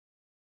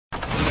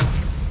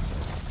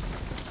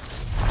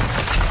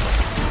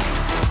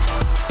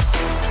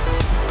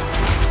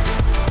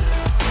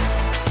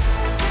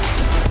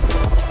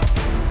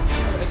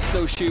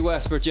Snowshoe,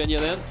 West Virginia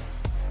then.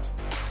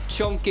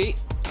 Chunky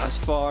as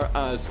far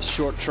as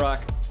short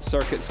track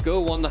circuits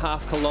go,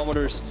 1.5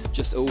 kilometers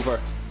just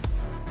over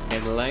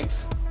in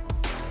length.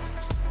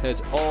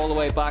 Heads all the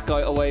way back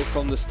out away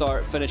from the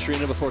start finish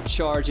arena before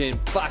charging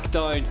back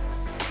down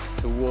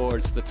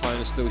towards the town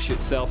of Snowshoe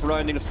itself,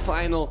 rounding the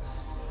final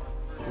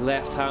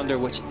left-hander,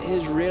 which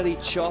is really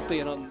choppy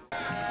and on.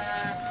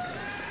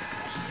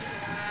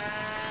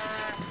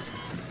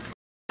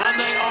 And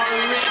they are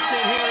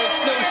racing here in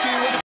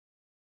Snowshoe West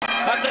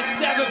at the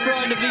 7th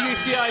round of the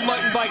UCI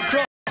Mountain Bike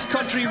Cross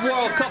Country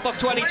World Cup of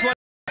 2020.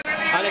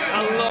 And it's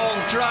a long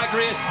drag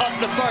race up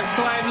the first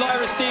climb.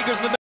 Lyra Steegers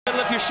in the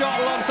middle of your shot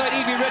alongside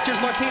Evie Richards,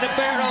 Martina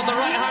Berra on the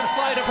right-hand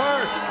side of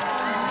her.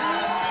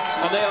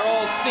 And they are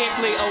all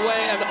safely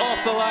away and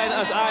off the line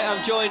as I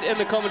am joined in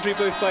the commentary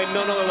booth by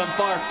none other than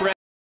Bart Brett.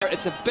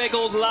 It's a big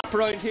old lap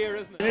round here,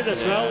 isn't it? It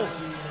as well.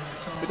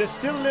 But there's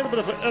still a little bit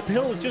of an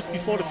uphill just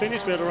before the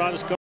finish where the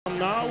riders come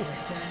now.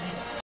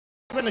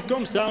 When it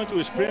comes down to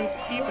a sprint,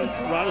 even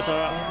riders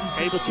are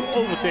able to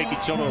overtake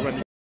each other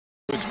when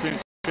the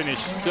sprint finish.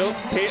 So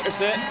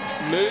Peterson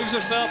moves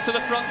herself to the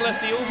front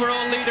list, the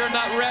overall leader in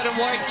that red and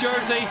white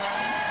jersey.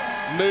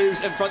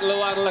 Moves in front of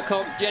Luana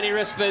Lecomte. Jenny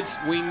Risvid,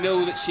 we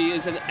know that she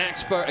is an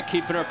expert at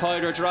keeping her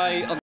powder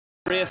dry on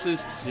the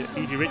races. Yeah,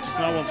 Evie Richards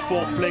now on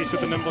 4th place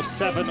with the number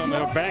 7 on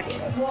her back.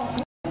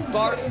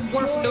 Bart,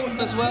 worth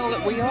noting as well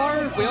that we are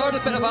at a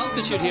bit of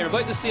altitude here,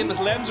 about the same as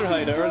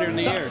Lenzerheide earlier in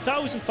the year.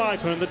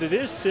 1,500 it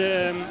is.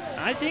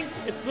 I think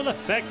it will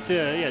affect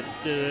the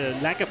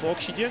lack of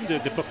oxygen,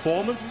 the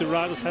performance the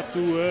riders have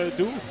to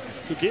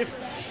give.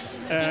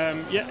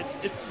 Yeah,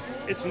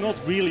 it's not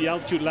really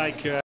altitude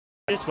like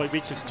this,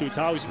 which is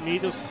 2,000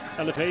 meters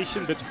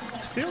elevation, but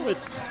still,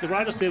 the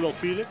riders, they will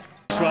feel it.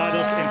 These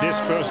riders in this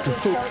first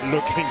group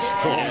looking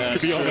strong, to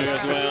be honest.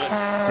 As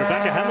well.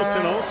 Rebecca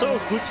Henderson also,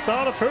 good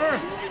start of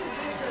her.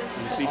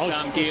 You see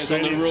Sam Gay is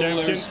on the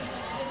rollers,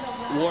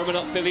 warming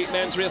up for the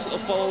men's race that will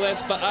follow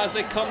this, but as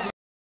they come to the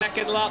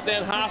second lap,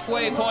 then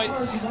halfway point,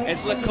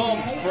 it's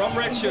Lecomte from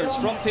Richards,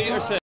 from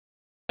Peterson,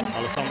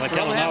 Alessandra from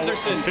Keller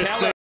Henderson,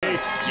 Keller.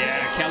 Place.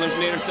 Yeah, Keller's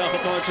made herself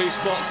up another 2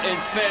 spots in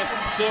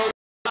 5th, so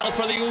battle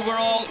for the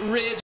overall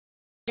rage.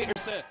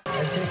 Peterson.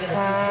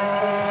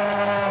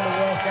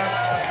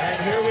 And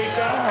here we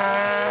go.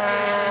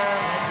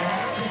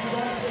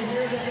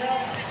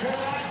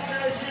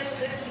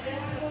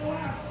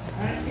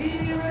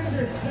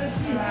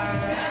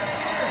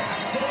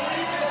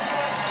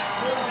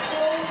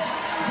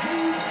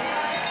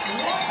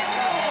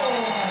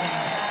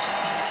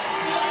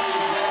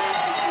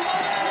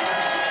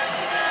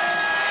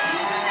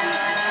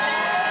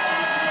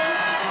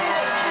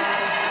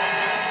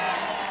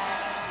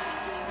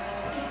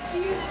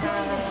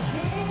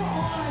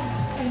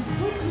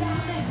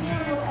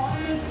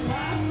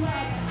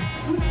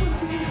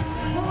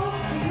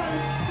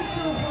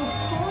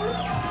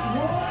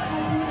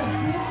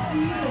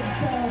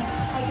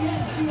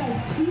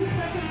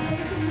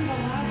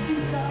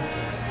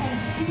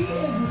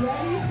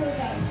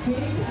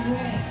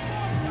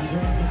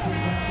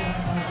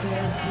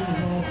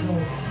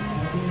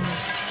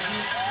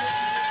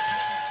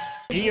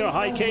 Here,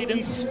 high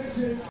cadence.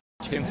 You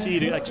can see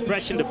the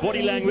expression, the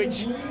body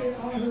language.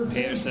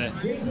 Peterson.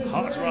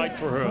 Hard ride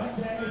for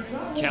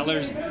her.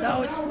 Keller's.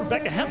 No, it's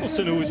Rebecca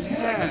Henderson who's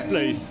second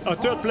place. Oh,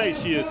 3rd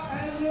place she is.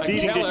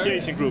 Leading Keller, this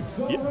chasing group.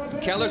 Yeah.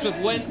 Keller's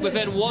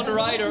within 1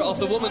 rider of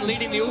the woman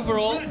leading the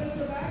overall.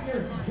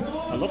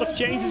 A lot of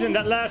changes in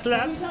that last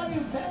lap.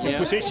 Yeah.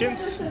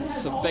 Positions.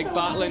 Some big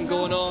battling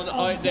going on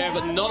out there,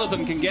 but none of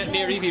them can get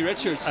near Evie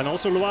Richards. And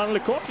also Luana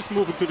Lecomte is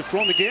moving to the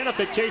front again of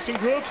that chasing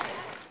group.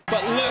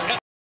 But look at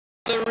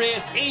the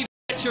race. Evie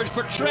Richards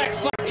for Trek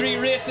Factory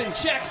Racing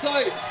checks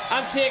out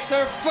and takes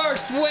her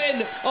first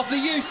win of the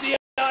UCI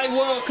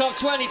World Cup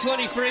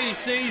 2023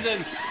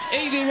 season.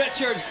 Evie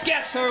Richards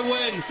gets her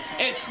win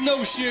in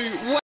Snowshoe,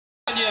 West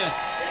Virginia.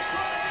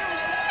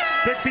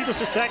 Greg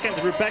Peters is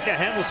 2nd, Rebecca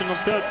Henderson on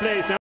 3rd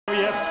place. Now we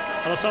have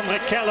Alessandra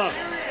Keller.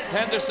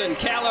 Henderson,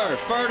 Keller,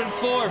 3rd and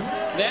 4th.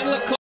 Then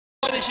Lecomte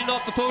finishing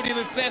off the podium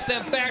in 5th,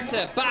 then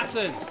Bertha,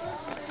 Batten.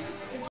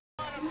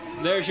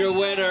 There's your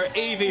winner,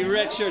 Evie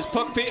Richards.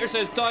 Puck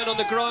Peterson's down on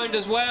the ground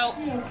as well.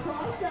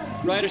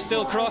 Riders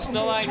still crossing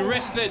the line.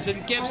 Risvids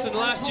and Gibson,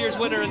 last year's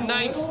winner in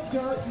 9th.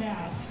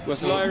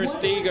 With Lyra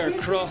Steger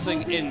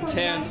crossing in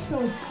 10th.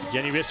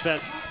 Jenny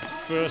Risvid's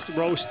first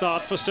row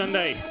start for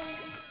Sunday.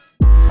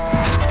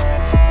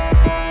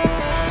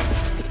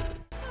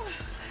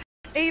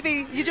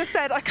 Evie, you just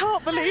said, I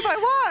can't believe I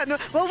won.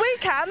 Well, we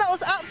can. That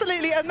was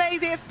absolutely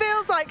amazing. It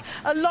feels like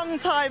a long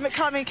time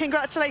coming.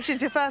 Congratulations,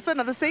 your first win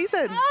of the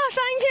season. Oh,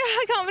 thank you.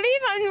 I can't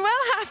believe it. I'm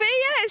well happy.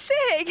 Yeah, it's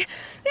sick.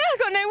 Yeah, I've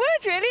got no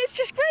words, really. It's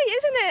just great,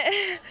 isn't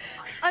it?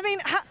 I mean,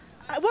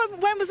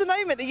 when was the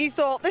moment that you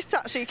thought this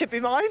actually could be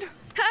mine?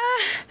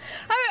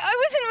 I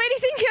wasn't really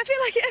thinking. I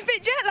feel like a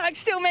bit jet lagged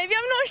still, maybe.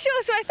 I'm not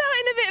sure. So I felt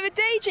in a bit of a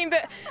daydream.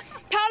 But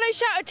Paolo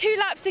shouted 2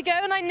 laps to go,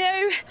 and I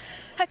know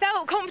I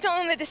felt confident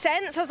on the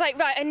descent, so I was like,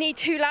 right, I need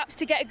 2 laps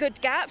to get a good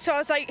gap. So I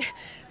was like,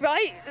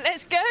 right,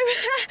 let's go.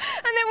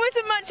 And there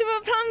wasn't much of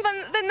a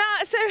plan than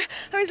that, so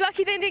I was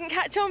lucky they didn't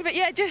catch on. But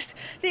yeah, just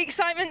the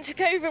excitement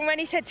took over, and when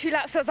he said 2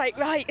 laps, I was like,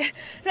 right,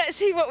 let's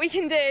see what we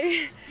can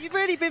do. You've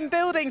really been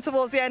building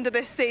towards the end of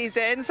this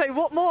season, so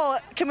what more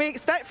can we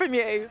expect from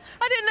you?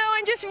 I don't know,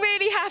 I'm just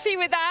really happy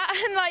with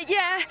that, and like,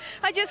 yeah,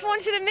 I just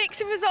wanted a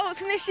mix of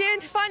results in this year,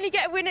 and to finally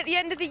get a win at the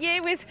end of the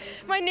year with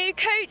my new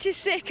coach is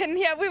sick, and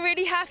yeah, we're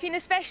really happy, and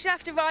especially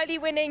after Riley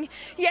winning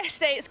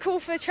yesterday, it's cool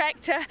for Trek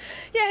to,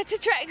 yeah,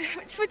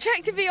 for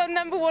Trek to be on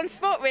 #1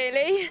 spot,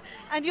 really.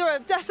 And you're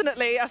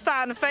definitely a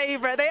fan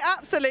favourite. They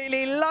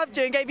absolutely loved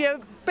you and gave you a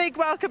big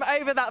welcome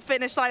over that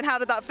finish line. How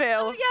did that feel?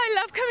 Oh, yeah, I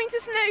love coming to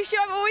Snowshoe.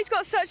 I've always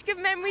got such good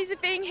memories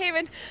of being here,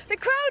 and the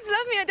crowds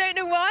love me, I don't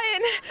know why,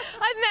 and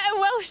I've met a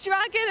Welsh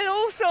dragon and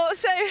all sorts,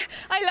 so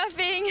I love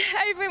being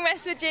over in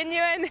West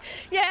Virginia, and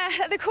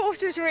yeah, the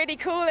course was really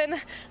cool,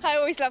 and I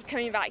always love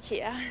coming back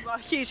here. Well,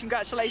 huge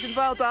congratulations,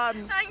 well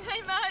done. Thanks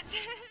very much.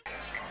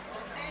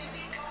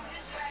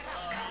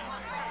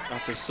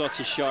 After such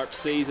a sharp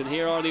season,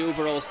 here are the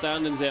overall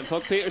standings then.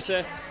 Puck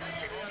Peterson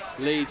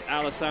leads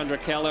Alessandra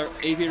Keller.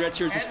 Evie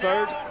Richards is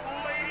third,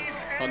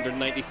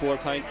 194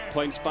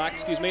 points back,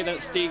 then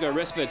it's Stiga,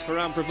 Risvitz,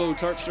 Ferran Prevost,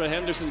 Terpstra,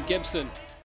 Henderson, Gibson,